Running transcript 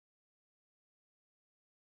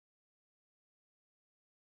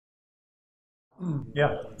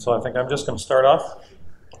Yeah, so I think I'm just going to start off.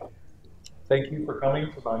 Thank you for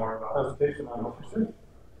coming to my presentation on OpenShift.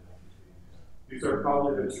 These are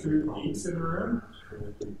probably the true geeks in the room.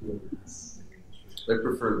 I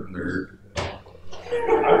prefer nerd. I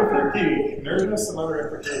prefer geek. Nerd has some other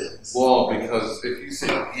implications. Well, because if you say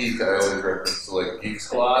geek, I always reference to like Geek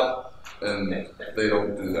Squad, and they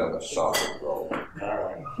don't do that with software development. All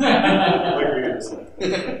right. Like we did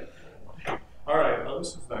say. All right, well,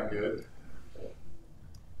 this is not good.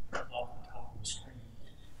 Off the top of the screen.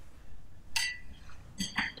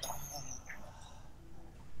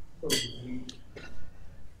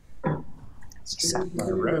 Set my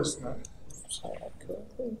wrist.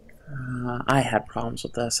 I had problems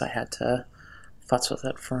with this. I had to futz with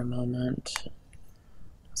it for a moment.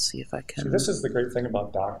 Let's see if I can. So this is the great thing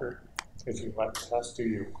about Docker, is you let test do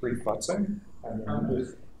your pre-futzing, and then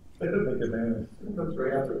just take advantage. That's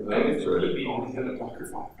right after that. That's right.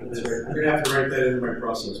 You're going to have to write that into my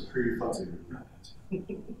process, pre-futzing. And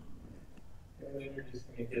then you're just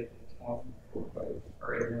going to get 12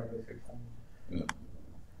 or 800. Yeah.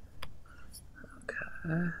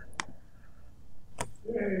 Okay.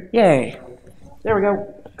 Yay. There we go.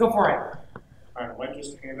 Go for it. All right, I might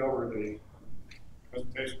just hand over the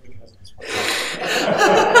presentation because this one.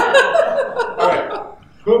 All right,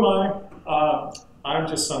 who am I? I'm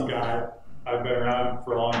just some guy. I've been around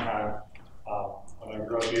for a long time. When I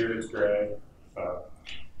grow a beard, it's gray. So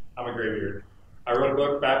I'm a gray beard. I wrote a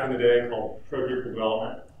book back in the day called Drupal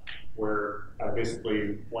Development, where I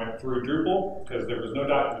basically went through Drupal because there was no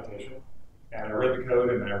documentation. And I read the code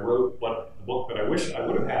and I wrote the book that I wish I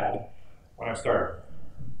would have had when I started.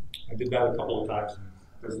 I did that a couple of times.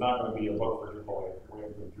 There's not going to be a book for Drupal 8. We're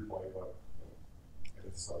going to do a Drupal 8 book.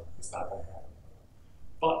 It's not going to happen.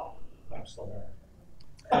 But I'm still there.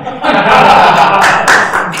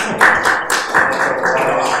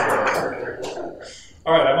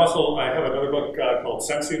 All right, I have another book called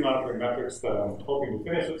Sensing Monitoring Metrics that I'm hoping to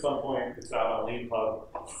finish at some point. It's out on LeanPub,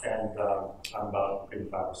 and I'm about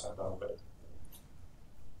 85% done with it.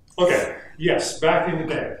 Okay, yes, back in the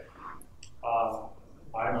day.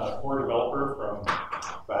 I'm a core developer from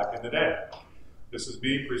back in the day. This is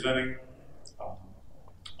me presenting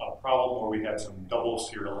a problem where we had some double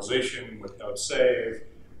serialization with no save,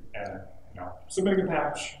 and submitting a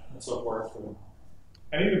patch and so forth.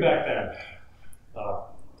 And even back then,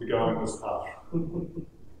 the going was tough.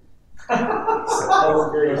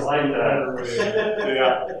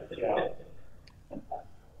 Yeah.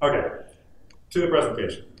 Okay, to the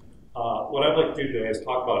presentation. What I'd like to do today is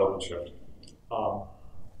talk about OpenShift. I'm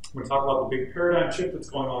going to talk about the big paradigm shift that's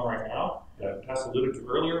going on right now that Tess alluded to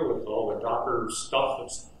earlier with all the Docker stuff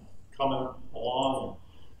that's coming along,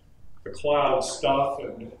 and the cloud stuff,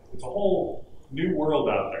 and it's a whole new world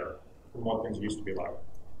out there from what things used to be like.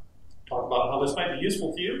 Talk about how this might be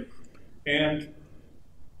useful to you, and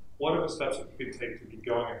what are the steps that you can take to be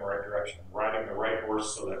going in the right direction, riding the right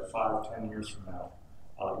horse so that 5, 10 years from now,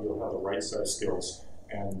 you'll have the right set of skills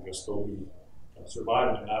and you'll still be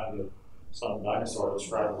surviving and not be some dinosaur that's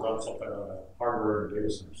trying to run something on a hardware or data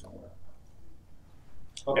center somewhere.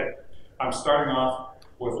 Okay, I'm starting off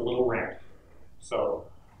with a little rant. So,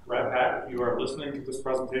 Red Hat, if you are listening to this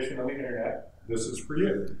presentation on the internet, this is for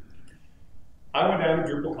you. I went down to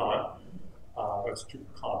DrupalCon, that's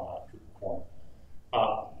DrupalCon, not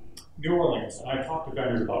DrupalCorn, New Orleans, and I talked to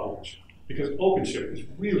vendors about OpenShift, because OpenShift is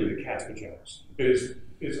really the cat's pajamas. It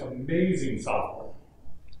is amazing software.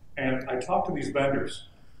 And I talked to these vendors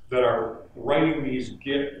that are writing these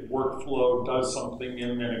Git workflow, does something,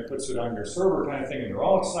 and then it puts it on your server kind of thing, and they're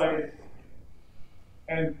all excited.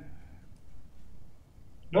 And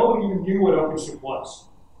nobody even knew what OpenShift was.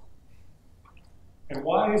 And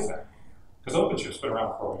why is that? Because OpenShift's been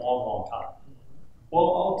around for a long, long time.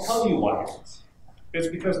 Well, I'll tell you why it is. It's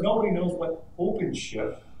because nobody knows what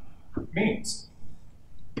OpenShift means.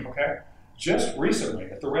 Okay? Just recently,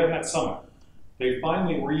 at the Red Hat Summit, they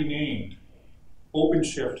finally renamed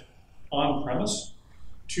OpenShift on-premise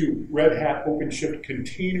to Red Hat OpenShift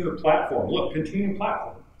Container Platform. Look, Container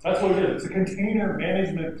Platform. That's what it is. It's a container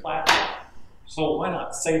management platform. So why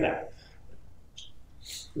not say that?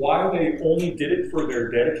 Why they only did it for their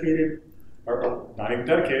dedicated, or not even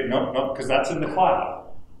dedicated, no, because that's in the cloud.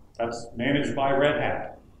 That's managed by Red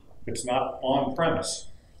Hat. It's not on-premise.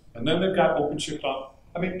 And then they've got OpenShift on.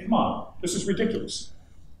 I mean, come on, this is ridiculous.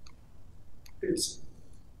 It's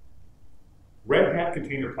Red Hat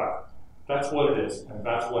Container Platform. That's what it is, and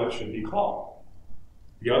that's what it should be called.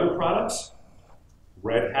 The other products,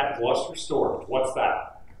 Red Hat Cluster Storage. What's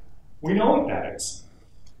that? We know what that is.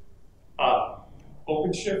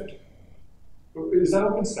 OpenShift, is that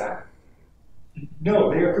OpenStack? No,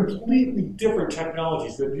 they are completely different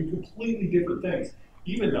technologies that do completely different things,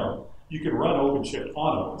 even though you can run OpenShift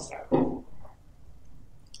on OpenStack.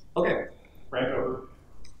 Okay, rant over.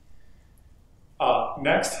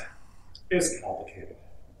 Next is complicated.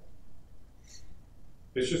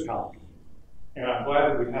 It's just complicated. And I'm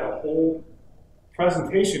glad that we had a whole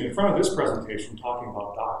presentation in front of this presentation talking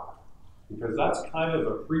about Docker, because that's kind of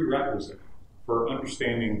a prerequisite for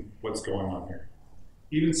understanding what's going on here.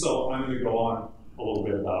 Even so, I'm going to go on a little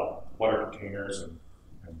bit about what are containers and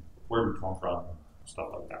where we come from and stuff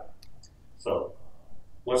like that. So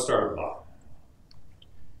let's start with Docker.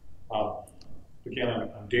 Again,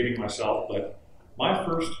 I'm dating myself, but my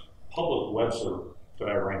first public web server that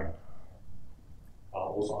I ran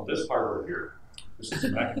was on this hardware here. This is a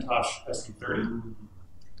Macintosh ST30.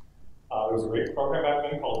 There was a great program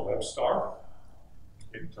back then called WebStar.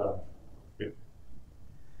 It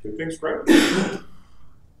did things great.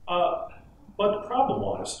 But the problem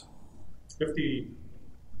was, if the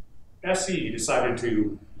SE decided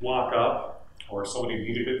to lock up, or somebody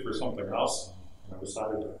needed it for something else, and I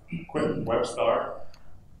decided to quit WebStar,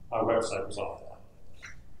 my website was offline.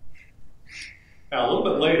 Now, a little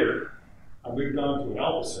bit later, I moved on to an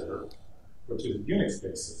Alpha server, which is a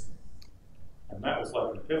Unix-based system. And that was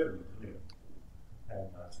like an epiphany for me. And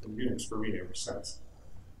it's been Unix for me ever since.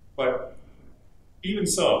 But even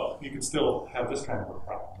so, you can still have this kind of a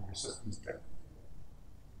problem when your system's dead.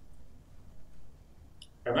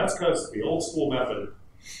 And that's because the old school method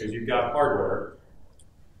is you've got hardware,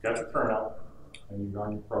 you've got your kernel, and you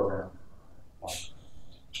run your program on it.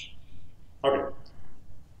 Okay.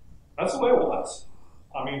 That's the way it was.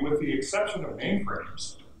 I mean, with the exception of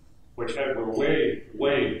mainframes, which were way,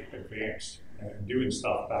 way advanced and doing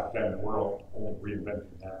stuff back then, we're only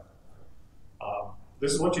reinventing now.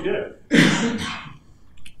 This is what you did.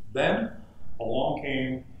 Then along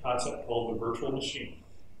came a concept called the virtual machine.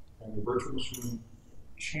 And the virtual machine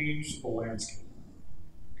changed the landscape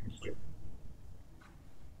completely.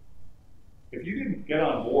 If you didn't get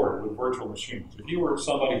on board with virtual machines, if you were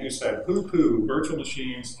somebody who said, poo-poo, virtual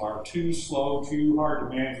machines are too slow, too hard to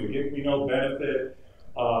manage, they give me no benefit,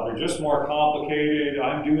 they're just more complicated,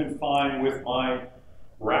 I'm doing fine with my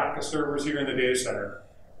rack of servers here in the data center,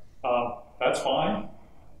 that's fine.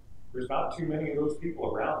 There's not too many of those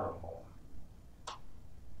people around anymore.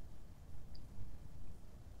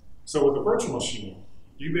 So with a virtual machine,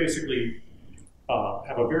 you basically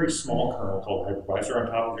have a very small kernel called hypervisor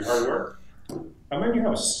on top of your hardware. And then you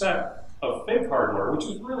have a set of fake hardware, which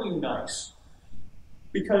is really nice.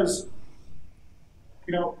 Because,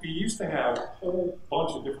 you know, you used to have a whole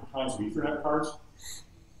bunch of different kinds of Ethernet cards.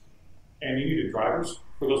 And you needed drivers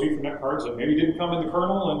for those Ethernet cards that maybe didn't come in the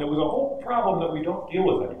kernel. And there was a whole problem that we don't deal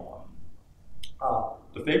with anymore.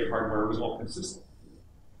 The fake hardware was all consistent.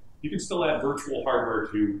 You can still add virtual hardware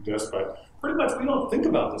to this, but pretty much we don't think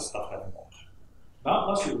about this stuff anymore. Not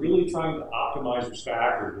unless you're really trying to optimize your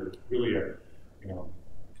stack or you're really a, you know,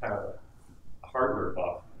 kind of a hardware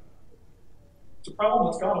buff. It's a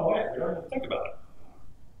problem that's gone away. We don't even think about it.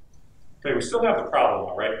 Okay, we still have the problem,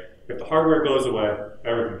 all right? If the hardware goes away,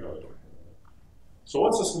 everything goes away. So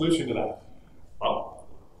what's the solution to that? Well,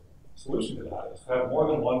 the solution to that is to have more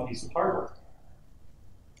than one piece of hardware.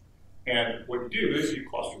 And what you do is you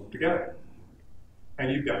cluster them together.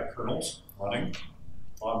 And you've got kernels running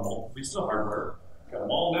on multiple pieces of hardware, got them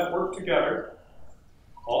all networked together.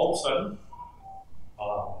 All of a sudden,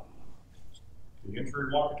 the intern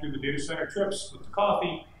walking through the data center trips with the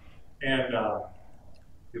coffee, and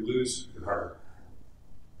you lose your hardware.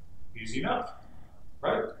 Easy enough,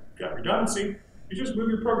 right? Got redundancy. You just move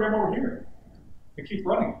your program over here and keep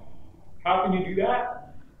running. How can you do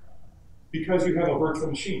that? Because you have a virtual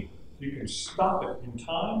machine. You can stop it in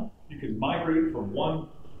time. You can migrate from one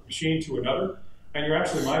machine to another, and you're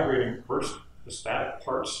actually migrating first the static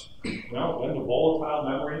parts, you know, then the volatile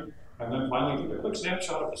memory, and then finally take a quick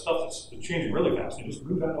snapshot of the stuff that's changing really fast. You just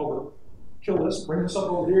move that over, kill this, bring this up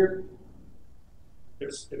over here.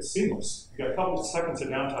 It's seamless. You got a couple of seconds of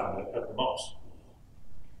downtime at the most.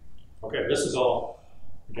 Okay, this is all,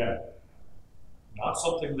 again, not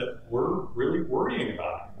something that we're really worrying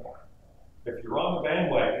about anymore. If you're on the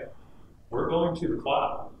bandwagon, we're going to the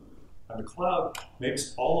cloud. And the cloud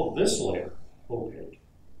makes all of this layer opaque.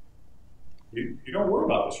 You don't worry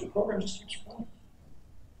about this. Your program just keeps running.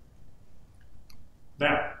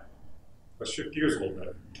 Now, let's shift gears a little bit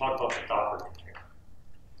and talk about the Docker container.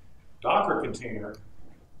 Docker container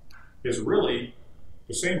is really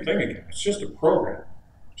the same thing again. It's just a program.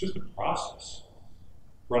 It's just a process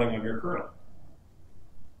running on your kernel.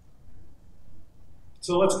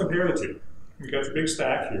 So let's compare the two. We've got your big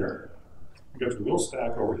stack here. We've got your little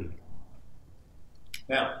stack over here.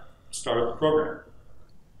 Now, start up the program.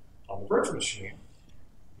 On the virtual machine,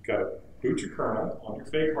 you've got to boot your kernel on your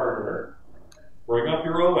fake hardware, bring up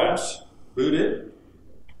your OS, boot it,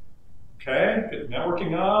 okay, get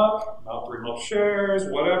networking up, mount the remote shares,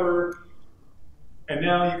 whatever, and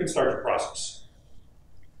now you can start your process.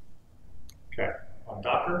 Okay, on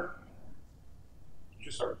Docker, you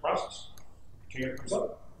just start the process. Container comes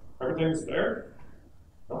up, everything's there,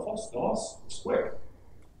 no fuss, no loss, it's quick.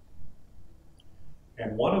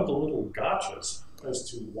 And one of the little gotchas as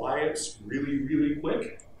to why it's really, really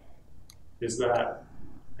quick is that,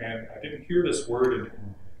 and I didn't hear this word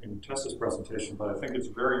in Tessa's presentation, but I think it's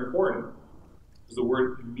very important, is the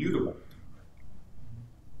word immutable.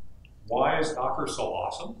 Why is Docker so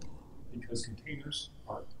awesome? Because containers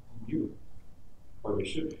are immutable, or they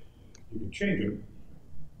should be. You can change them,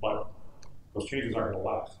 but those changes aren't going to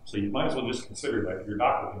last. So you might as well just consider that your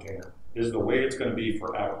Docker container is the way it's going to be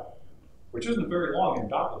forever, which isn't very long in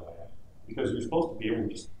Docker land, because you're supposed to be able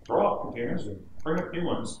to just throw out containers and bring up new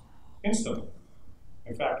ones instantly.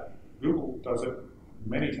 In fact, Google does it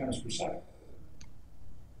many times per second.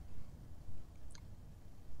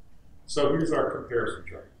 So here's our comparison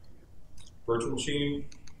chart. Virtual machine,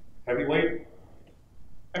 heavyweight,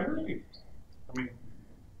 and really, I mean,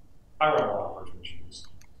 I run a lot of virtual machines.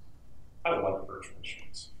 I like virtual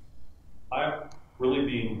machines. I'm really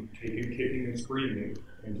being taken kicking and screaming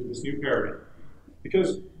into this new paradigm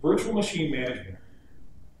because virtual machine management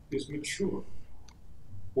is mature.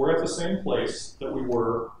 We're at the same place that we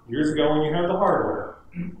were years ago when you had the hardware.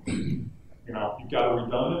 You know, you've got a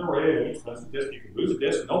redundant array of inexpensive disks. You can lose a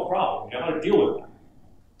disk, no problem. You know how to deal with it.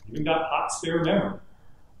 You even got hot spare memory.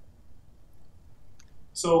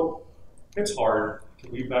 So it's hard to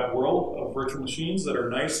leave that world of virtual machines that are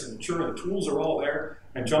nice and mature and the tools are all there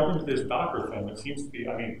and jump into this Docker thing that seems to be,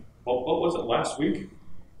 I mean, what was it last week?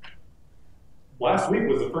 Last week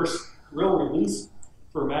was the first real release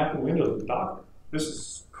for Mac and Windows with Docker. This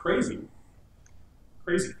is crazy,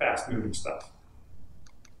 crazy fast moving stuff.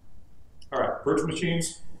 All right, virtual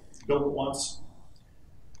machines, build it once,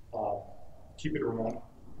 keep it around.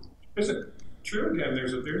 Is it true? Again,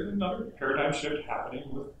 there's another paradigm shift happening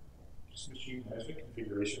with just machine management,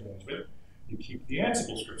 configuration management. You keep the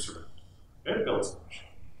Ansible scripts around. It builds the machine.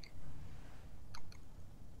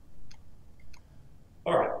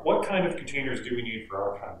 All right, what kind of containers do we need for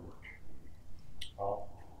our kind of work? Well,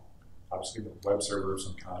 obviously a web server of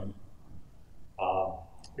some kind.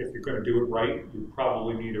 If you're going to do it right, you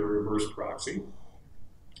probably need a reverse proxy.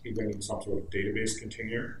 You're going to need some sort of database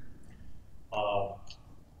container.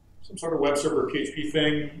 Some sort of web server PHP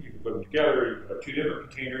thing. You can put them together. You can have two different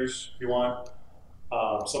containers if you want.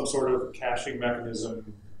 Some sort of caching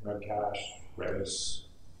mechanism, Memcache, Redis,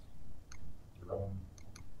 your own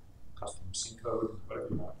custom C code, whatever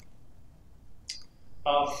you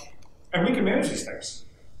want. And we can manage these things,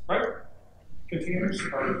 right? Containers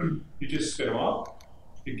are, you just spin them up.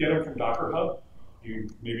 You get them from Docker Hub. You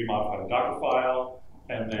maybe modify the Docker file,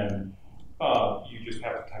 and then you just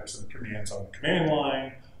have to type some commands on the command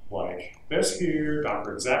line, like this here,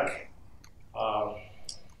 docker exec,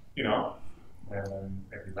 you know, and then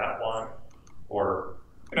maybe that one, or,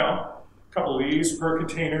 you know, a couple of these per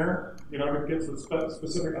container, you know, to get some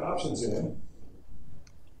specific options in.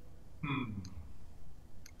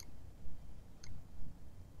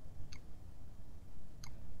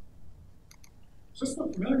 Does this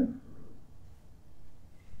look familiar?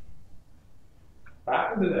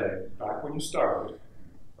 Back in the day, back when you started,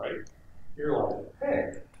 right, you're like,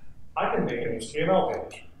 hey, I can make an HTML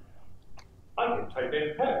page. I can type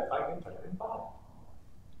in head, I can type in body,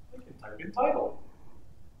 I can type in title.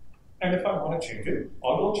 And if I want to change it,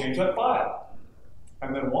 I'll go change that file.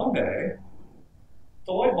 And then one day,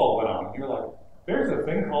 the light bulb went on, and you're like, there's a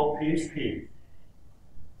thing called PHP.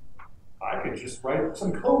 I could just write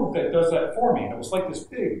some code that does that for me. And it was like this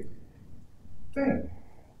big thing.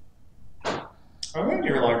 And then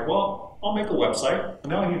you're like, well, I'll make a website.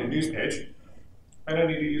 And now I need a news page. And I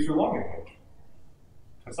need a user login page.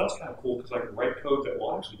 Because that's kind of cool because I can write code that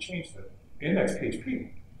will actually change the index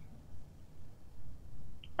PHP.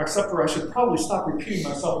 Except for I should probably stop repeating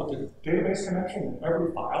myself with the database connection in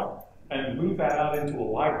every file and move that out into a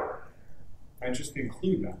library and just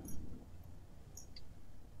include that.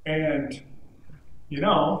 And, you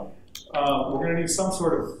know, we're going to need some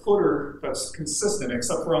sort of footer that's consistent,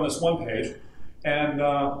 except for on this one page. And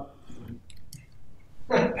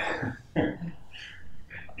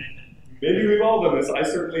maybe we've all done this. I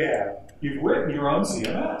certainly have. You've written your own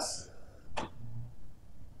CMS.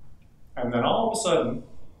 And then all of a sudden,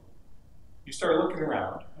 you start looking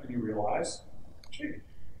around and you realize, gee,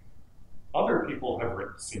 other people have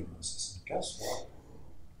written CMSs. Guess what?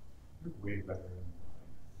 They're way better than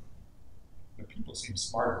the people seem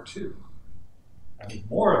smarter too. I mean,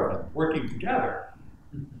 more of them working together,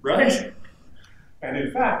 right? And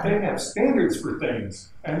in fact, they have standards for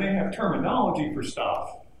things, and they have terminology for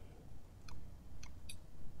stuff.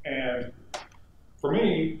 And for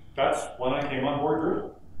me, that's when I came on board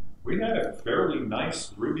Drupal. We had a fairly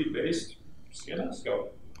nice Ruby-based CMS code.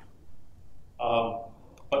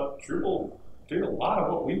 But Drupal did a lot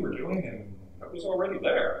of what we were doing, and it was already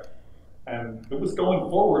there. And it was going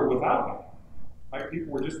forward without me. Like,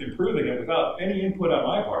 people were just improving it without any input on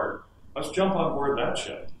my part. Let's jump on board that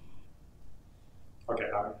shit. Okay,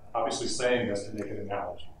 I'm obviously saying this to make an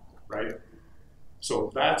analogy, right?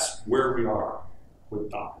 So that's where we are with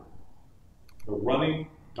Docker. The running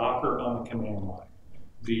Docker on the command line.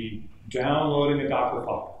 The downloading a Docker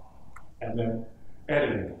file, and then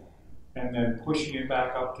editing it, and then pushing it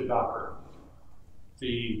back up to Docker.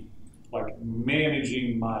 The like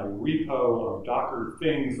managing my repo of Docker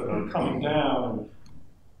things that are coming down.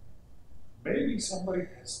 Maybe somebody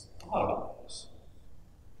has thought about this.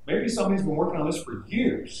 Maybe somebody's been working on this for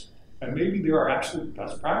years, and maybe there are actually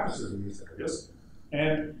best practices in these areas.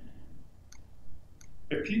 And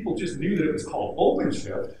if people just knew that it was called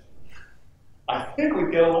OpenShift, I think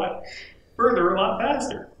we'd get a lot further, a lot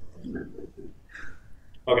faster.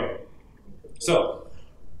 Okay, so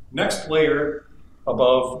next layer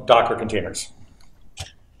above Docker containers.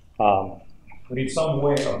 We need some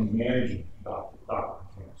way of managing Docker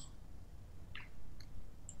containers.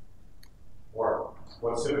 Or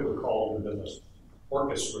what's typically called in business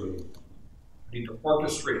orchestrating. We need to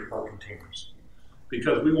orchestrate our containers.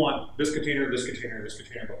 Because we want this container, this container, this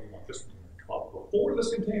container, but we want this container to come up before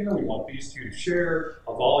this container. We want these two to share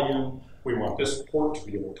a volume. We want this port to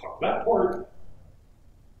be able to talk to that port.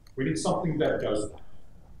 We need something that does that.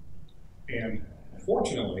 And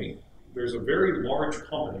fortunately, there's a very large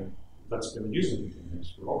company that's been using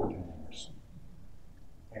containers for over 10 years.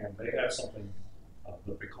 And they have something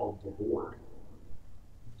that they call the board.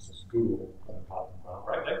 This is Google that I'm talking about,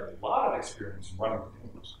 right? They have a lot of experience in running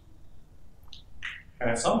containers. And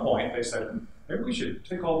at some point, they said, maybe we should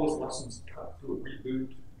take all those lessons and do a reboot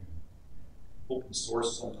and open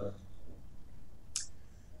source something.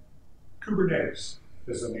 Kubernetes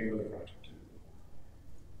is the name of the project.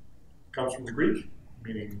 It comes from the Greek,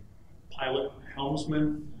 meaning pilot,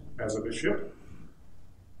 helmsman, as of a ship.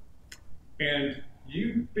 And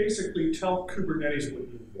you basically tell Kubernetes what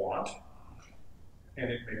you want, and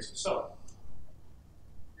it makes it so.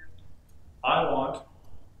 I want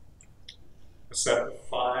a set of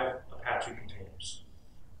 5 Apache containers.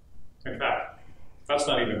 In fact, that's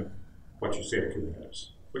not even what you say to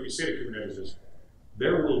Kubernetes. What you say to Kubernetes is,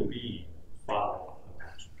 there will be 5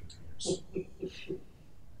 Apache containers.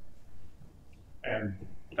 And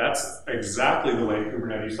that's exactly the way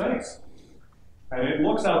Kubernetes thinks. And it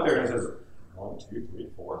looks out there and says, 1, 2, 3,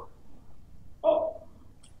 4. Oh,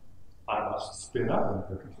 I must spin up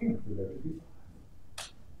another container for there to be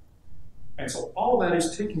 5. And so all that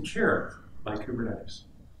is taken care of by Kubernetes.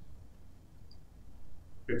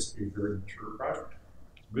 It's a very mature project.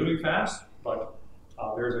 It's moving fast, but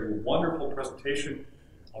there's a wonderful presentation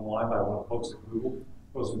online by one of the folks at Google.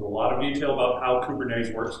 It goes into a lot of detail about how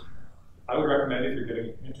Kubernetes works. I would recommend if you're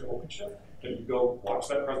getting into OpenShift that you go watch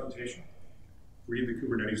that presentation, read the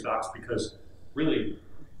Kubernetes docs, because really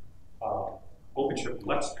OpenShift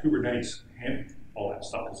lets Kubernetes handle all that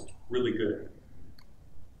stuff because it's really good at it.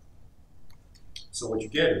 So what you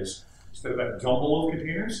get is, instead of that jumble of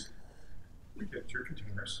containers, you get your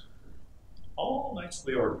containers all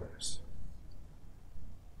nicely organized.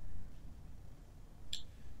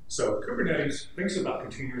 So Kubernetes thinks about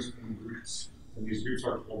containers in groups, and these groups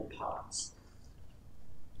are called pods.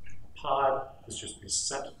 A pod is just a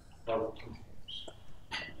set of containers.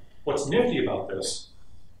 What's nifty about this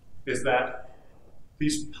is that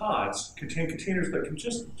these pods contain containers that can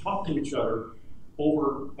just talk to each other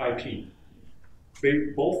over IP. They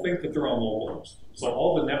both think that they're on localhost, so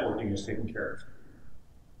all the networking is taken care of.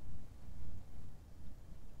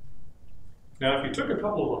 Now, if you took a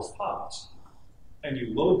couple of those pods and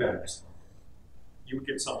you load balance them, you would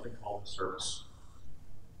get something called a service.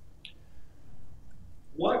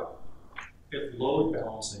 What if load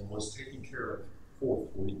balancing was taken care of for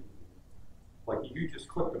you? Like you just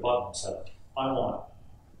click the button and said, I want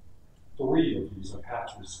 3 of these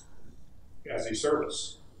Apaches as a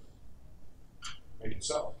service. Make it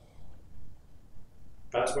so.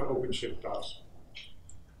 That's what OpenShift does.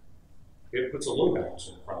 It puts a load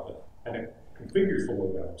balancer in front of it, and it configures the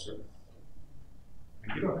load balancer.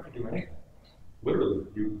 And you don't have to do anything. Literally,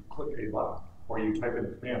 you click a button, or you type in a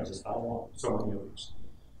command that says, I want so many of these.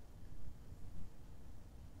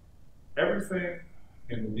 Everything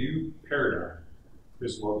in the new paradigm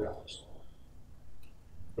is load balanced.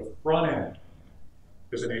 The front end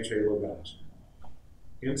is an HA load balanced.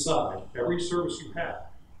 Inside, every service you have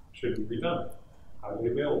should be redundant, highly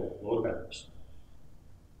available, load balanced.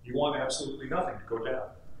 You want absolutely nothing to go down.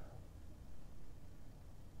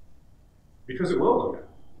 Because it will go down,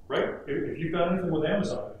 right? If you've got anything with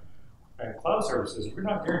Amazon and cloud services, you're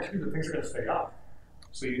not guaranteed that things are going to stay up.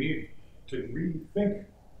 So you need to rethink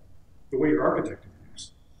the way you're architecting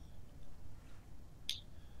things.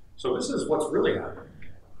 So this is what's really happening.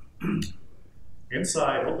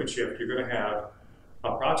 Inside OpenShift, you're going to have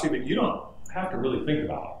a proxy that you don't have to really think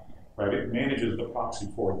about, right? It manages the proxy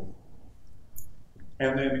for you.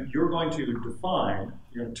 And then you're going to define,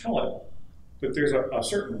 you're going to tell it that there's a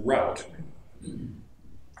certain route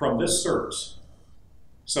from this service.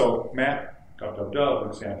 So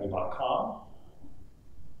map.example.com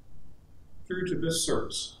through to this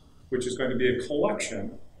service, which is going to be a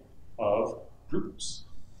collection of Drupals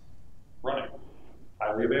running,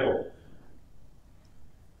 highly available.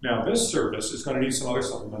 Now this service is going to need some other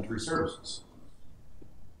supplementary services,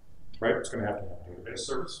 right? It's going to have to have a database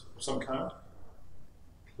service of some kind,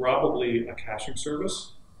 probably a caching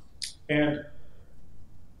service. And,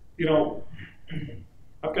 you know,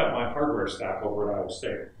 I've got my hardware stack over at Iowa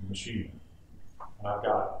State, machine, and I've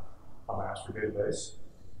got a master database,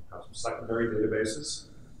 I've got some secondary databases.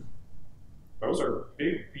 Those are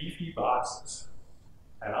big, beefy boxes.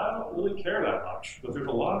 And I don't really care that much, but there's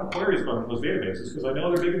a lot of queries going to those databases because I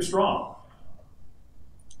know they're big and strong.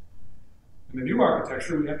 In the new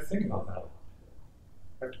architecture, we have to think about that.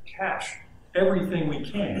 We have to cache everything we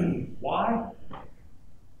can. Why?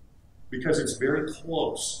 Because it's very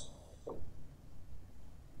close.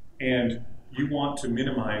 And you want to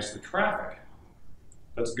minimize the traffic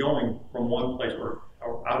that's going from one place or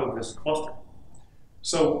out of this cluster.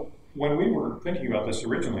 So when we were thinking about this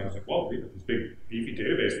originally, I was like, well, we have these big beefy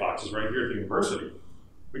database boxes right here at the university.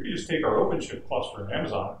 We could just take our OpenShift cluster in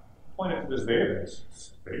Amazon, point it to this database.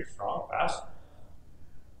 It's big, strong, fast.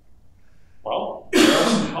 Well, there are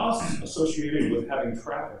some costs associated with having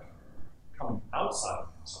traffic coming outside of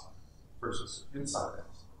Amazon versus inside Amazon.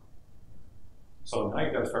 So now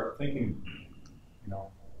you've got to start thinking, you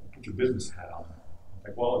know, put your business hat on.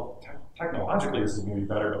 Like, well, technologically this is going to be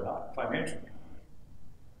better, but not financially.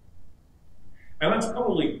 And that's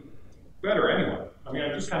probably better anyway. I mean,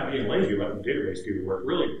 I'm just kind of being lazy letting the database do the work.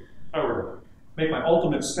 Really, if I were to make my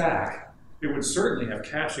ultimate stack, it would certainly have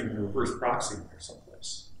caching and reverse proxy in there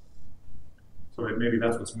someplace. So maybe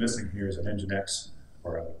that's what's missing here is an Nginx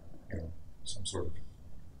or a, you know, some sort of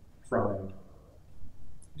front end.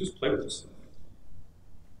 Just play with this.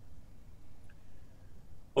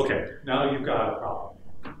 Okay, now you've got a problem.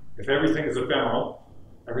 If everything is ephemeral,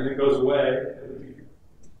 everything goes away,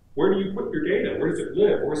 where do you put your data? Where does it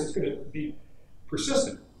live? Or is it going to be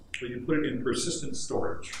persistent? Well, you put it in persistent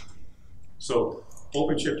storage. So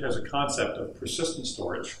OpenShift has a concept of persistent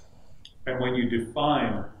storage. And when you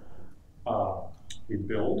define a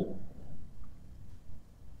build,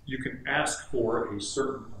 you can ask for a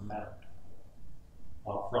certain amount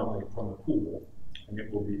from the pool, and it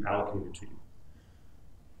will be allocated to you.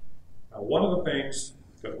 Now, one of the things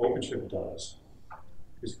that OpenShift does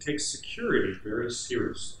is it takes security very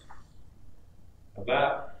seriously. Now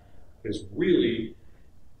that is really,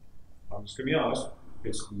 I'm just going to be honest,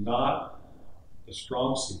 it's not the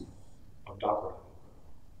strong suit of Docker.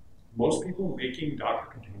 Most people making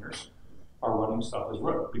Docker containers are running stuff as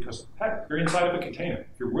root because, heck, you're inside of a container.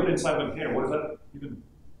 If you're root inside of a container, what is that even?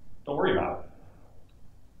 Don't worry about it.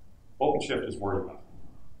 OpenShift is worried about it.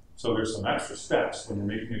 So there's some extra steps when you're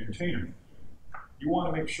making a container. You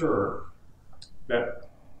want to make sure that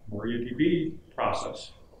MariaDB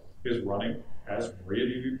process is running as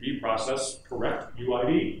MariaDB process correct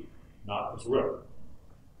UID, not as root.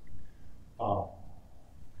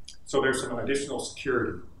 So there's some additional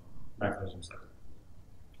security mechanisms there.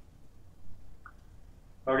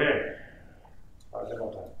 Okay.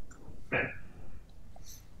 About that.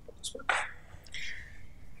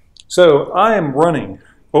 So I am running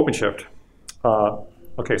OpenShift.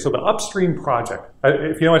 Okay, so the upstream project,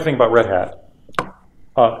 if you know anything about Red Hat,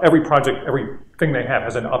 every project, everything they have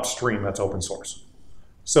has an upstream that's open source.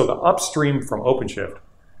 So the upstream from OpenShift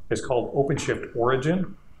is called OpenShift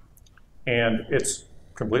Origin, and it's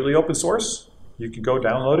completely open source. You can go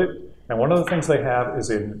download it, and one of the things they have is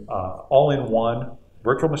an all-in-one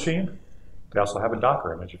virtual machine. They also have a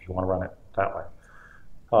Docker image if you want to run it that way.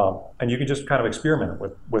 And you can just kind of experiment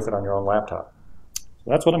with it on your own laptop. So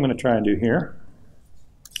that's what I'm going to try and do here.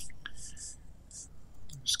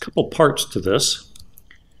 There's a couple parts to this.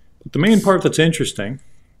 But the main part that's interesting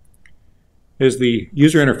is the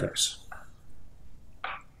user interface.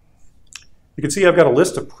 You can see I've got a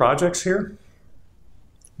list of projects here.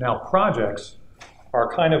 Now, projects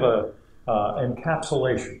are kind of a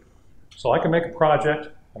encapsulation. So I can make a project,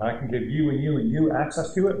 and I can give you and you and you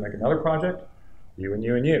access to it, and make another project, you and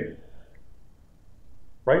you and you.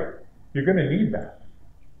 Right? You're going to need that.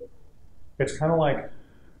 It's kind of like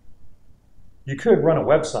you could run a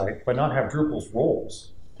website but not have Drupal's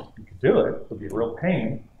roles. You could do it. It would be a real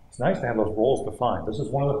pain. It's nice to have those roles defined. This is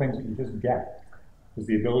one of the things that you just get, is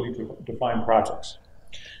the ability to define projects.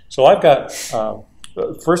 So I've got,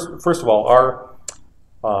 first of all, our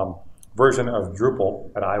version of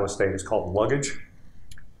Drupal at Iowa State is called Luggage.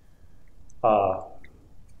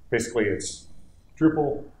 Basically, it's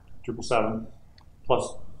Drupal 7,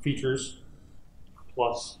 plus features,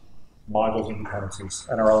 plus modules and dependencies,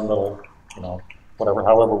 and our own little, whatever,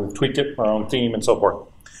 however we've tweaked it, our own theme and so forth.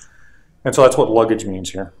 And so that's what Luggage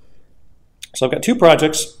means here. So I've got two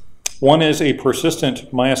projects. One is a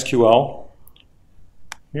persistent MySQL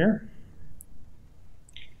here.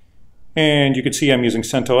 And you can see I'm using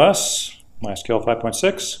CentOS, MySQL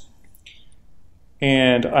 5.6.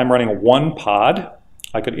 And I'm running one pod.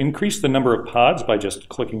 I could increase the number of pods by just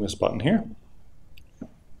clicking this button here.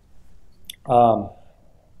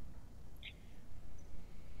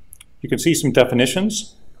 You can see some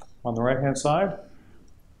definitions on the right-hand side.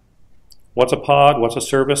 What's a pod, what's a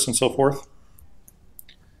service, and so forth.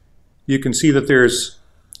 You can see that there's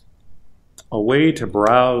a way to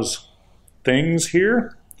browse things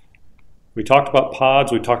here. We talked about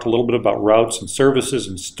pods, we talked a little bit about routes and services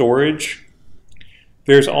and storage.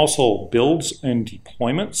 There's also builds and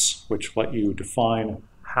deployments, which let you define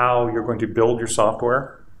how you're going to build your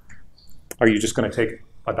software. Are you just going to take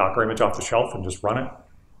a Docker image off the shelf and just run it?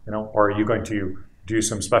 Or are you going to do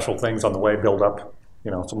some special things on the way, build up,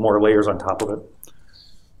 some more layers on top of it?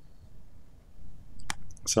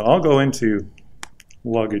 So I'll go into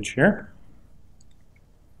Luggage here.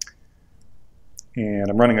 And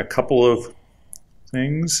I'm running a couple of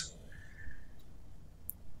things.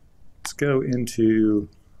 Let's go into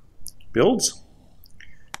Builds,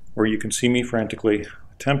 where you can see me frantically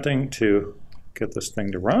attempting to get this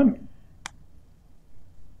thing to run.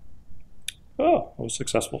 Oh, I was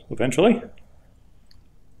successful eventually.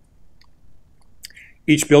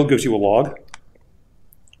 Each build gives you a log.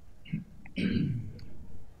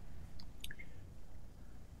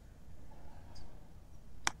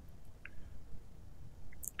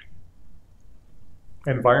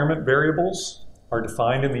 Environment variables are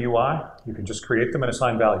defined in the UI. You can just create them and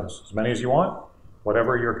assign values, as many as you want,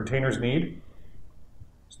 whatever your containers need.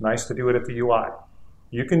 It's nice to do it at the UI.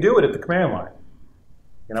 You can do it at the command line.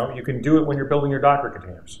 You can do it when you're building your Docker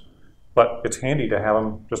containers, but it's handy to have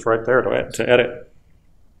them just right there to edit.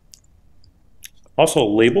 Also,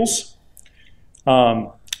 labels.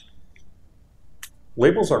 Labels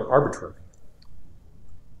are arbitrary.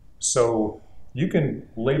 So you can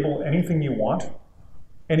label anything you want,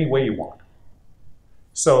 any way you want.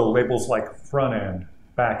 So labels like front end,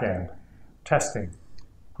 back end, testing,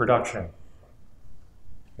 production,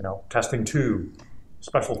 testing 2,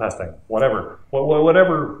 special testing, whatever.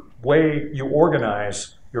 Whatever way you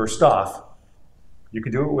organize your stuff, you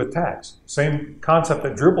can do it with tags. Same concept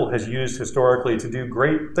that Drupal has used historically to do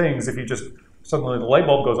great things. If you just, suddenly the light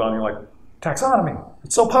bulb goes on, you're like, taxonomy,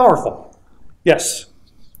 it's so powerful. Yes,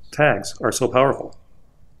 tags are so powerful.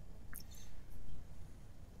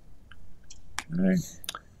 Okay.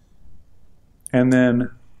 And then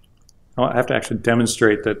I have to actually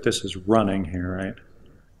demonstrate that this is running here, right?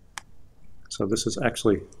 So this is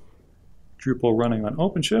actually Drupal running on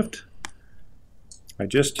OpenShift. I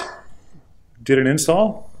just did an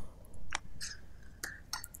install.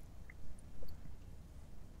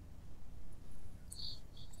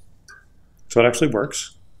 So it actually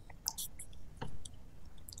works.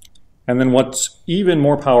 And then what's even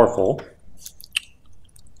more powerful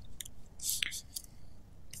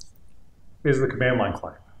is the command line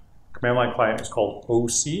client. Command line client is called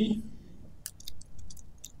OC.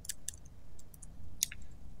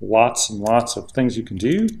 Lots and lots of things you can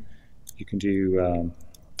do. You can do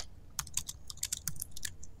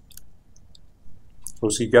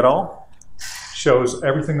OC get all, shows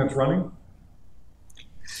everything that's running.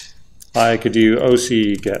 I could do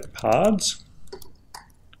OC get pods,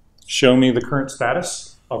 show me the current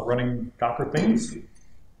status of running Docker things.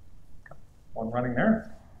 One running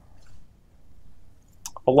there.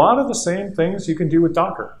 A lot of the same things you can do with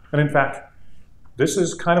Docker. And in fact, this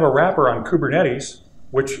is kind of a wrapper on Kubernetes,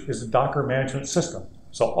 which is a Docker management system.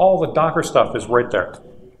 So all the Docker stuff is right there.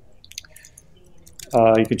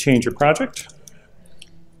 You can change your project.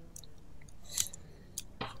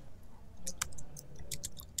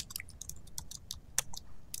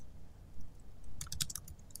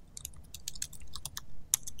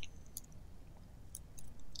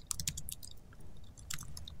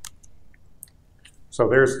 So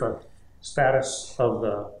there's the status of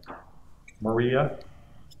the Maria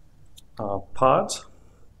pods.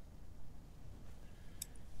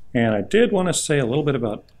 And I did want to say a little bit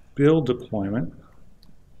about build deployment.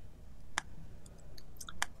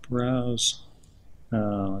 Browse,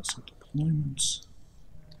 let's see, deployments.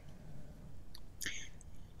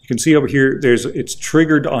 You can see over here, it's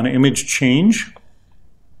triggered on image change.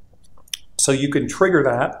 So you can trigger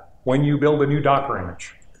that when you build a new Docker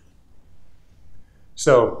image.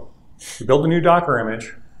 So you build a new Docker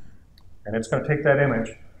image, and it's going to take that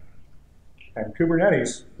image, and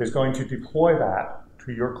Kubernetes is going to deploy that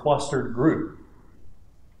to your clustered group.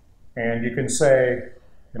 And you can say,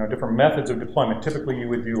 different methods of deployment. Typically you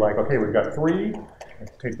would do like, okay, we've got 3,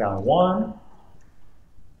 let's take down 1.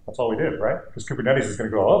 That's all we did, right? Because Kubernetes is going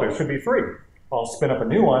to go, oh, there should be 3. I'll spin up a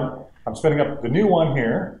new one. I'm spinning up the new one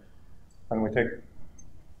here, and we take.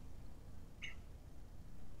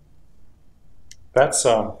 That's,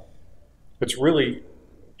 it's really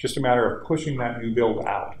just a matter of pushing that new build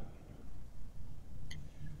out.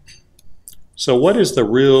 So what is the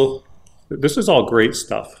real, this is all great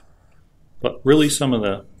stuff, but really some of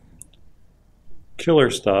the killer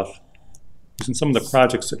stuff is in some of the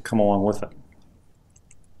projects that come along with it.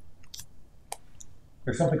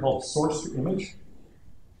 There's something called source to image.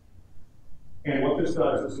 And what this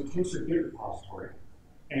does is it takes your Git repository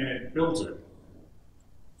and it builds it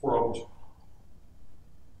for OpenShift.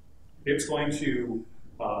 It's going to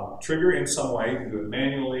trigger in some way. You can do it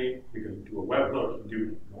manually, you can do a webhook, you can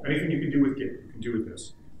do anything you can do with Git, you can do with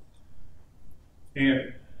this.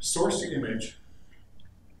 And source to image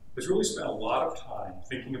has really spent a lot of time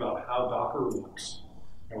thinking about how Docker works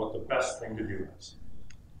and what the best thing to do is.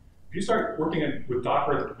 If you start working with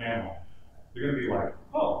Docker at the command line, you're going to be like,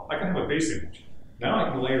 oh, I can have a base image. Now I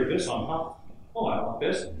can layer this on top. Oh, I want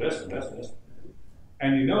this and this and this and this.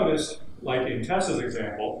 And you notice, like in Tessa's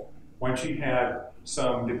example, when she had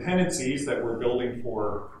some dependencies that we're building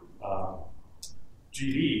for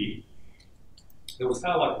GD, there was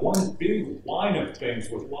kind of like one big line of things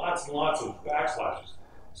with lots and lots of backslashes.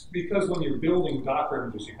 It's because when you're building Docker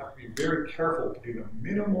images, you have to be very careful to do the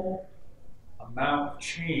minimal amount of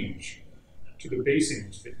change to the base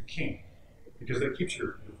image that you can, because that keeps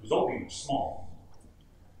your result image small.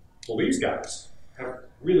 Well, these guys have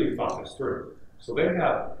really thought this through. So they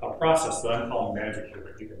have a process that I'm calling magic here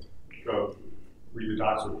that you can go read the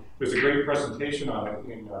docs with. There's a great presentation on it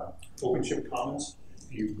in OpenShift Commons.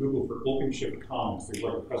 If you Google for OpenShift Commons, there's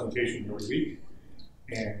like a presentation every week,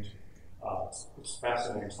 and it's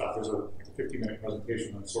fascinating stuff. There's a 50-minute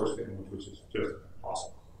presentation on source to image, which is just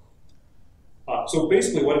awesome. So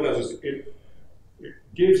basically what it does is it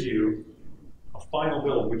gives you a final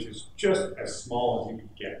build which is just as small as you can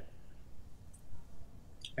get.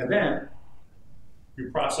 And then you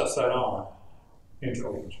process that on into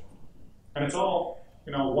OpenShift. And it's all,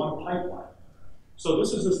 one pipeline. So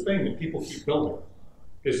this is this thing that people keep building,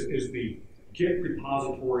 is the Git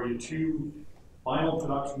repository to final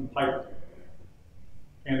production pipeline.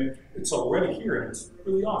 And it's already here, and it's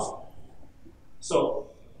really awesome. So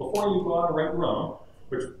before you go out and write your own,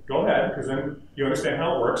 which go ahead, because then you understand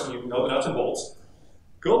how it works and you know the nuts and bolts,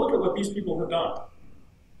 go look at what these people have done.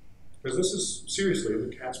 Because this is seriously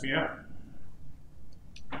the cat's meow.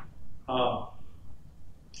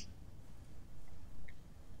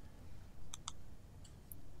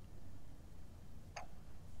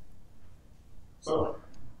 So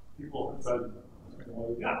people have said,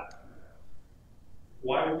 yeah,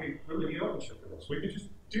 why do we really need OpenShift for this? We could just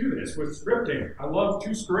do this with scripting. I love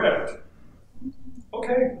to script.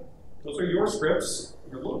 Okay, those are your scripts.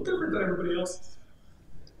 They're a little different than everybody else's.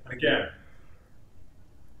 And again,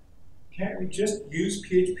 can't we just use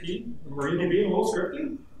PHP and MariaDB and a little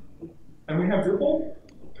scripting? And we have Drupal?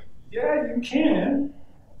 Yeah, you can.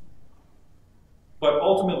 But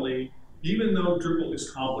ultimately, even though Drupal is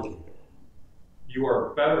complicated, you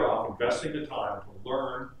are better off investing the time to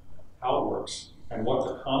learn how it works and what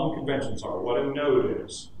the common conventions are, what a node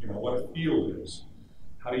is, what a field is,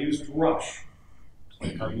 how to use Drush,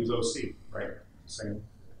 like how to use OC, right? Same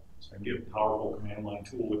powerful command line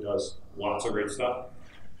tool that does lots of great stuff.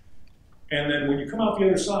 And then when you come out the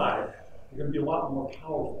other side, you're going to be a lot more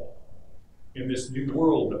powerful in this new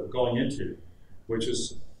world that we're going into, which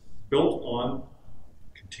is built on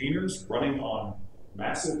containers running on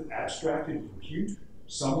massive abstracted compute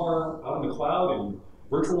somewhere out in the cloud in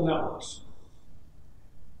virtual networks.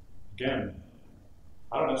 Again,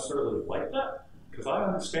 I don't necessarily like that, because I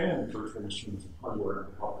understand virtual machines and hardware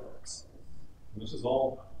and products. And this is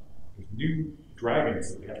all these new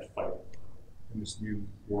dragons that we have to fight in this new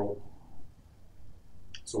world.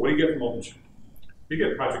 So what do you get from OpenShift? You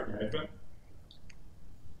get project management.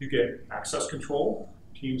 You get access control,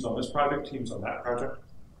 teams on this project, teams on that project.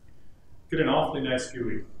 Get an awfully nice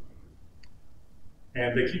GUI.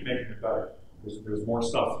 And they keep making it better. There's more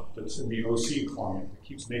stuff that's in the OC client that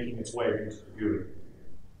keeps making its way into the GUI. You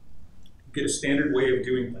get a standard way of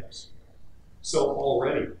doing things. So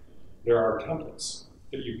already, there are templates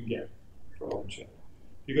that you can get for OpenShift.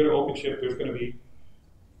 If you go to OpenShift, there's going to be,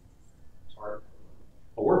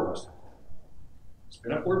 a WordPress template.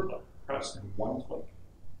 Spin up WordPress in one click.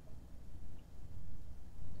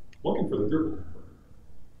 Looking for the Drupal template.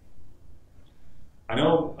 I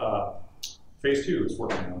know Phase 2 is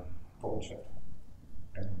working on OpenShift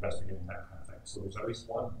and investigating that kind of thing. So there's at least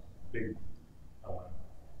one big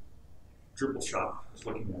Drupal shop that's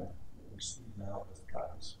looking at it. Now as the guy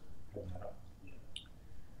who's heading that up.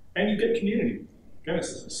 And you get community. Again,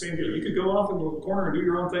 it's the same deal. You could go off in the corner and do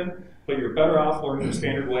your own thing, but you're better off learning the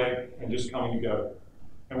standard way and just coming together.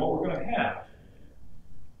 And what we're going to have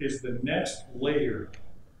is the next layer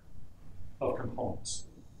of components.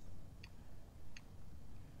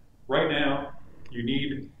 Right now, you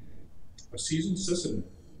need a seasoned sysadmin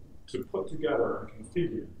to put together and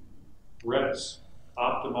configure Redis,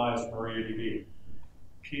 optimized MariaDB,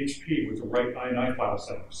 PHP with the right INI file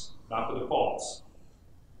settings, not the defaults.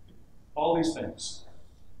 All these things.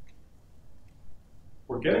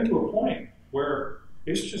 We're getting to a point where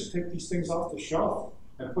it's just take these things off the shelf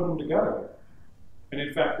and put them together. And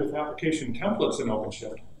in fact, with application templates in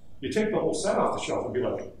OpenShift, you take the whole set off the shelf and be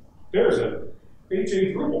like, there's a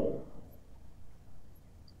HA Drupal.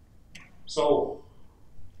 So,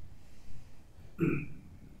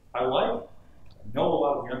 I know a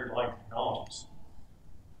lot of the underlying technologies,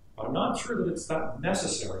 but I'm not sure that it's that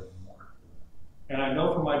necessary anymore. And I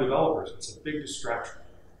know for my developers, it's a big distraction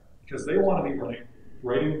because they want to be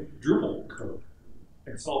writing Drupal code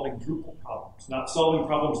and solving Drupal problems, not solving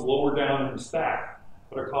problems lower down in the stack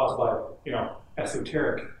that are caused by,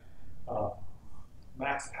 esoteric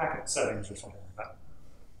max packet settings or something like that.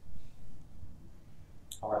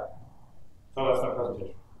 All right, so that's my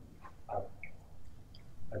presentation.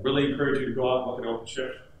 I really encourage you to go out and look at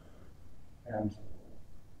OpenShift. And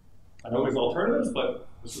I know there's alternatives, but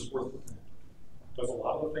this is worth looking at. It does a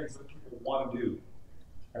lot of the things that people want to do.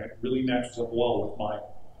 And it really matches up well with my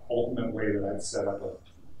ultimate way that I'd set up a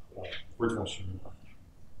virtual machine.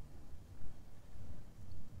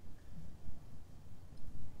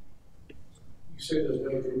 You say there's no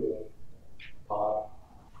Drupal pod.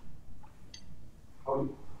 How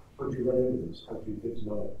did you run into this? How did you get to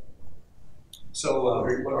know it? So,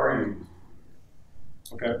 What are you using?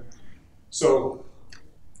 okay. So,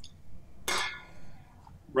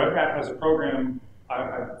 Red Hat has a program,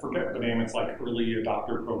 I forget the name, it's like early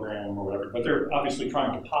adopter program or whatever, but they're obviously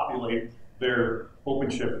trying to populate their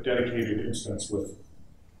OpenShift dedicated instance with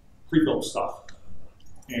pre-built stuff.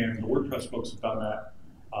 And the WordPress folks have done that.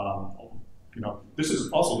 This is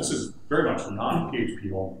very much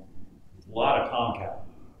non-PHP only. A lot of Tomcat,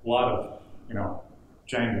 a lot of,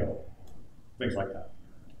 Django, things like that.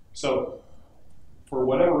 So, for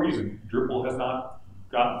whatever reason, Drupal has not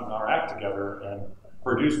gotten our act together and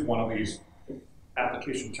produced one of these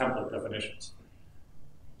application template definitions.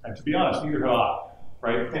 And to be honest, neither have I,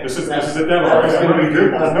 right? This is a demo, right? I'm running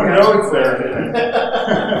Drupal. No notes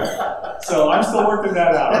there. So I'm still working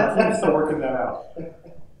that out. Our team's still working that out.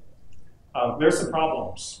 There's some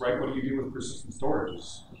problems, right? What do you do with persistent storage?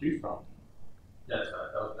 It's a huge problem. Yes,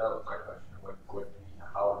 that was my question.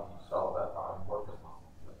 How do you solve that problem? WordPress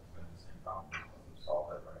has been the same problem. You solve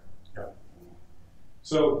that, right? Yeah.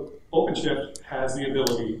 So OpenShift has the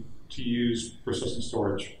ability to use persistent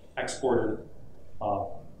storage exported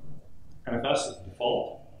NFS as the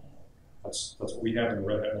default. That's what we have in the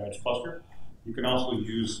Red Hat Managed cluster. You can also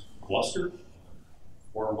use Gluster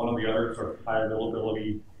or one of the other sort of high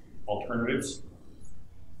availability alternatives.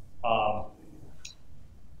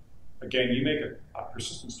 Again, you make a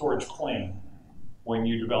persistent storage claim when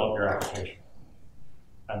you develop your application.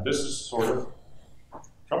 And this is sort of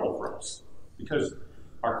trouble for us because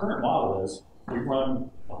our current model is we run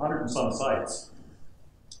 100 and some sites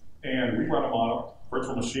and we run them on a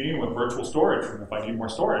virtual machine with virtual storage. And if I need more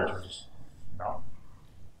storage, I just,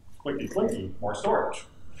 clicky, more storage.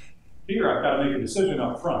 Here, I've got to make a decision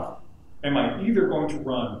up front. Am I either going to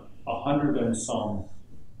run 100 and some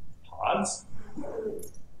pods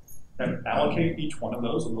and allocate each one of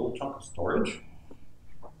those a little chunk of storage?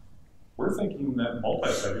 We're thinking that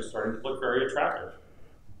multi-site is starting to look very attractive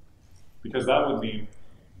because that would mean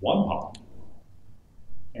one pod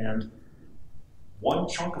and one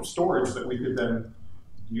chunk of storage that we could then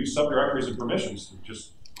use subdirectories and permissions to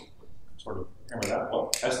just sort of hammer that.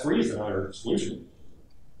 Well, S3 is another solution.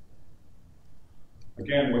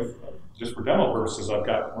 again, with just for demo purposes, I've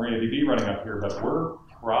got MariaDB running up here, but we're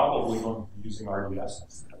probably going to be using RDS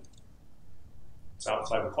instead. It's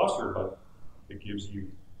outside the cluster, but it gives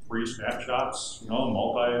you free snapshots,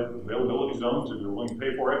 multi-availability zones if you're willing to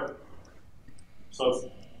pay for it. So it's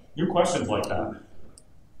new questions like that.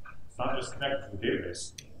 It's not just connected to the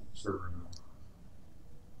database server anymore.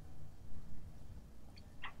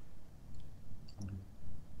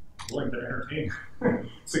 I'm willing to entertain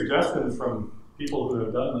suggestions from people who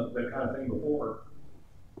have done that kind of thing before.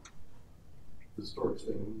 The storage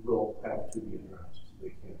thing will have to be addressed. They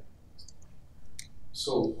can't.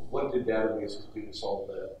 So what did databases do to solve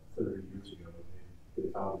that 30 years ago? They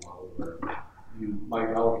found a model where you might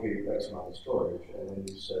allocate X amount of storage, and then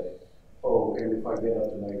you say, oh, and if I get up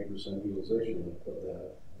to 90% utilization of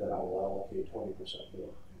that, then I will allocate 20%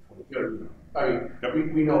 more. I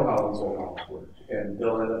mean, we know how these old models work, and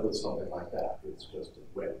they'll end up with something like that. It's just a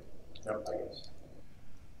win, I guess.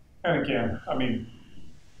 And again, I mean,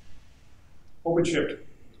 OpenShift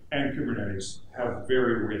and Kubernetes have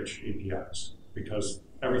very rich APIs because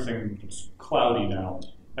everything is cloudy now.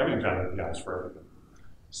 Everything's got APIs for everything.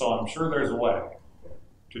 So I'm sure there's a way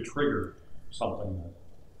to trigger something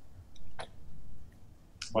that,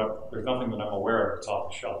 but there's nothing that I'm aware of that's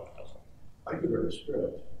off the shelf. I could write a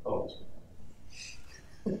script. Oh,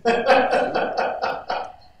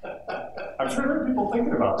 I'm sure there are people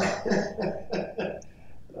thinking about that.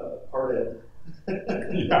 Hard ed.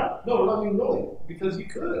 Yeah. No, I mean, really, because you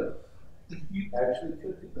could. You actually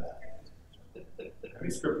could do that. Any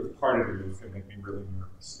script with part of it is going to make me really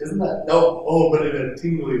nervous. Isn't that? No, oh, but in a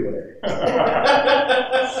tingly way.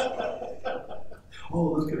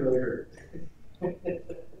 Oh, this could really hurt.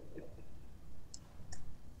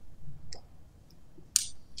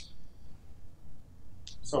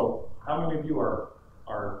 So, how many of you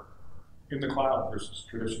are in the cloud versus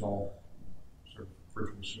traditional sort of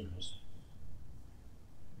virtual machine host?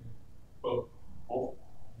 Both. Both.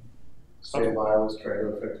 Same files, try to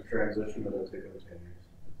effect a transition that'll take over 10 years.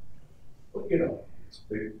 But it's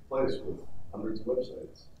a big place with hundreds of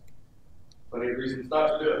websites. Plenty of reasons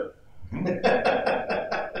not to do it.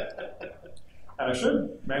 And I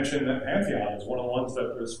should mention that Pantheon is one of the ones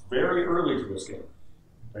that was very early to this game.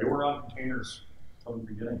 They were on containers from the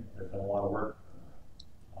beginning. They've done a lot of work.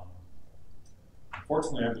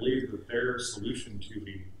 Unfortunately, I believe that their solution to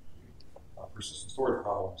the persistent storage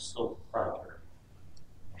problem is still proprietary.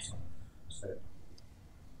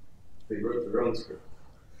 They wrote their own script.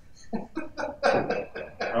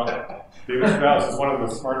 Well, David Strauss is one of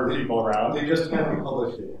the smarter people around. They just haven't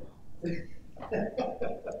published it yet.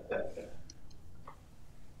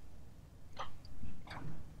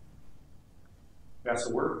 Yeah, so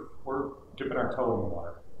we're dipping our toe in the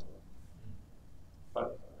water.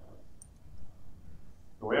 But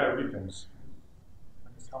the way I read things,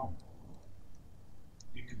 it's coming.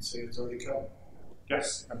 You could say it's already come.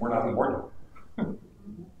 Yes, and we're not on board yet.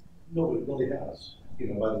 No, it really has.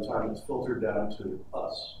 By the time it's filtered down to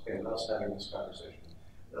us and us having this conversation,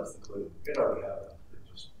 that's the clue. It already happened. It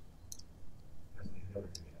just hasn't hit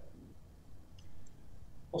everything yet.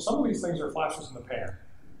 Well, some of these things are flashes in the pan,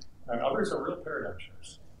 and others are real paradigm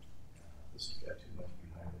shifts. This has got too much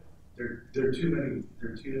behind it. There are too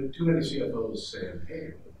many CFOs saying,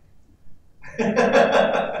 "Hey,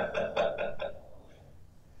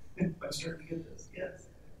 I'm starting to get this." Yes.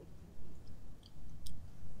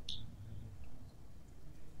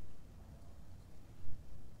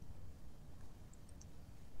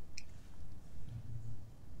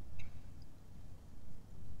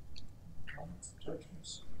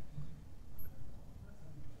 Objections.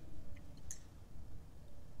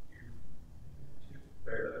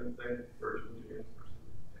 Compare anything virtual machines versus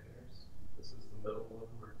containers. This is the middle one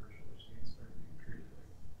where virtual machines are being treated like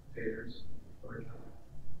containers over time.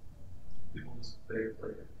 People just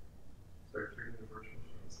start treating the virtual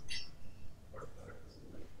machines.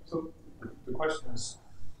 So the question is,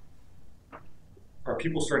 are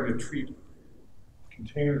people starting to treat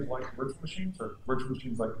containers like virtual machines or virtual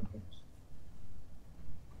machines like containers?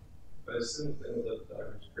 But as soon as the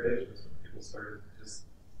average creations, when people started just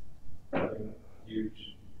having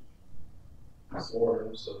huge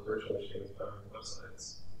swarms of virtual machines powering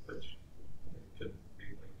websites, which could be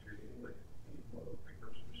treating like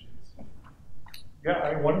virtual machines.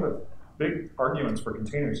 Yeah, one of the big arguments for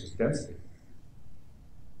containers is density.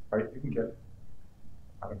 Right? You can get,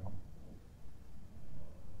 I don't know,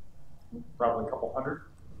 probably a couple hundred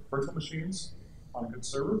virtual machines on a good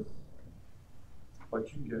server,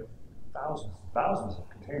 but you can get thousands and thousands of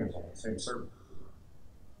containers on the same server.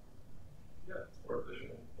 Yeah, it's more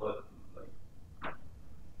efficient, but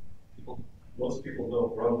people most people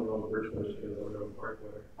don't run their own virtual machines on their own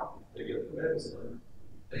hardware. They get it from Amazon.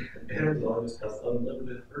 Amazon just has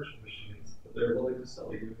unlimited virtual machines, but they're willing to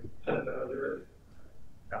sell you 10,000.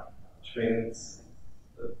 Yeah. Which means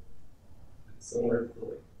that it's similar to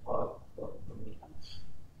like pod.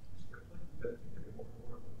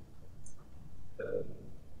 And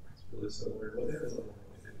it's really similar to what Amazon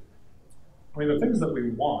really do. I mean, the things that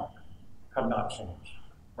we want have not changed,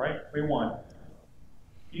 right? We want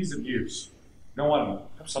ease of use. We don't want to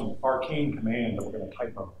have some arcane command that we're going to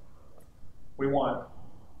type up. We want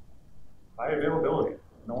high availability.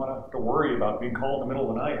 We don't want to have to worry about being called in the middle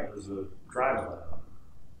of the night as the drives went out.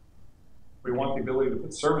 We want the ability to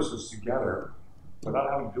put services together without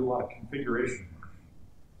having to do a lot of configuration.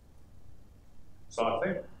 So I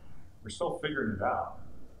think we're still figuring it out.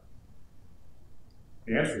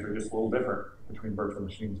 The answers are just a little different between virtual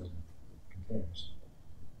machines and containers.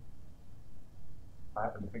 I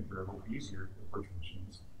happen to think they're a little easier with virtual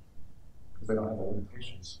machines because they don't have the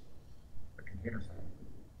limitations that containers have.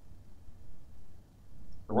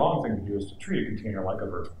 The wrong thing to do is to treat a container like a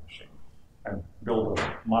virtual machine and build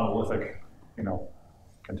a monolithic,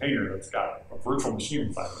 container that's got a virtual machine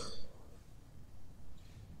inside of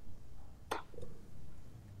it.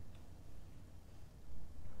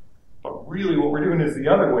 But really what we're doing is the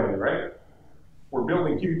other way, right? We're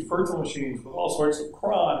building huge virtual machines with all sorts of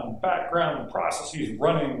cron and background processes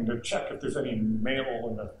running to check if there's any mail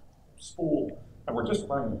in the spool, and we're just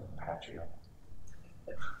running Apache on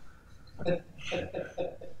it.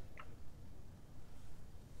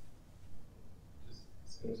 Just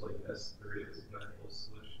seems like S3 is a natural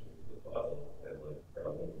solution to the file handling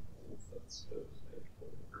problem, since that's what was made for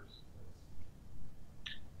in the first place.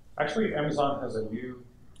 Actually, Amazon has a new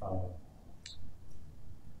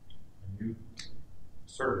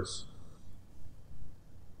service.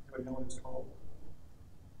 Anybody know what it's called?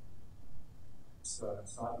 It's not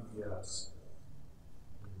ES. It's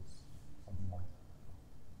something like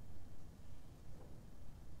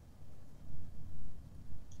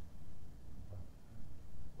that.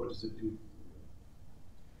 What does it do?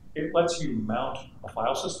 It lets you mount a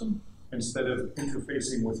file system instead of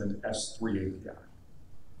interfacing with an S3 API,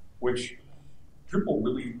 which Drupal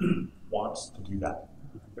really wants to do that.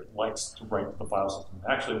 It likes to write to the file system.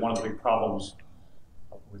 Actually, one of the big problems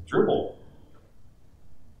with Drupal,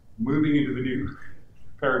 moving into the new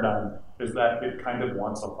paradigm, is that it kind of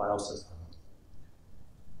wants a file system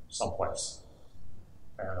someplace.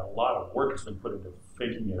 And a lot of work has been put into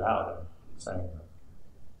faking it out and saying,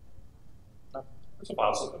 no, it's a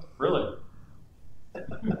file system, really.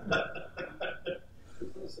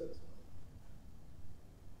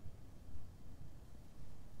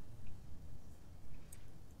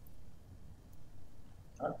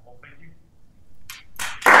 All right, well, thank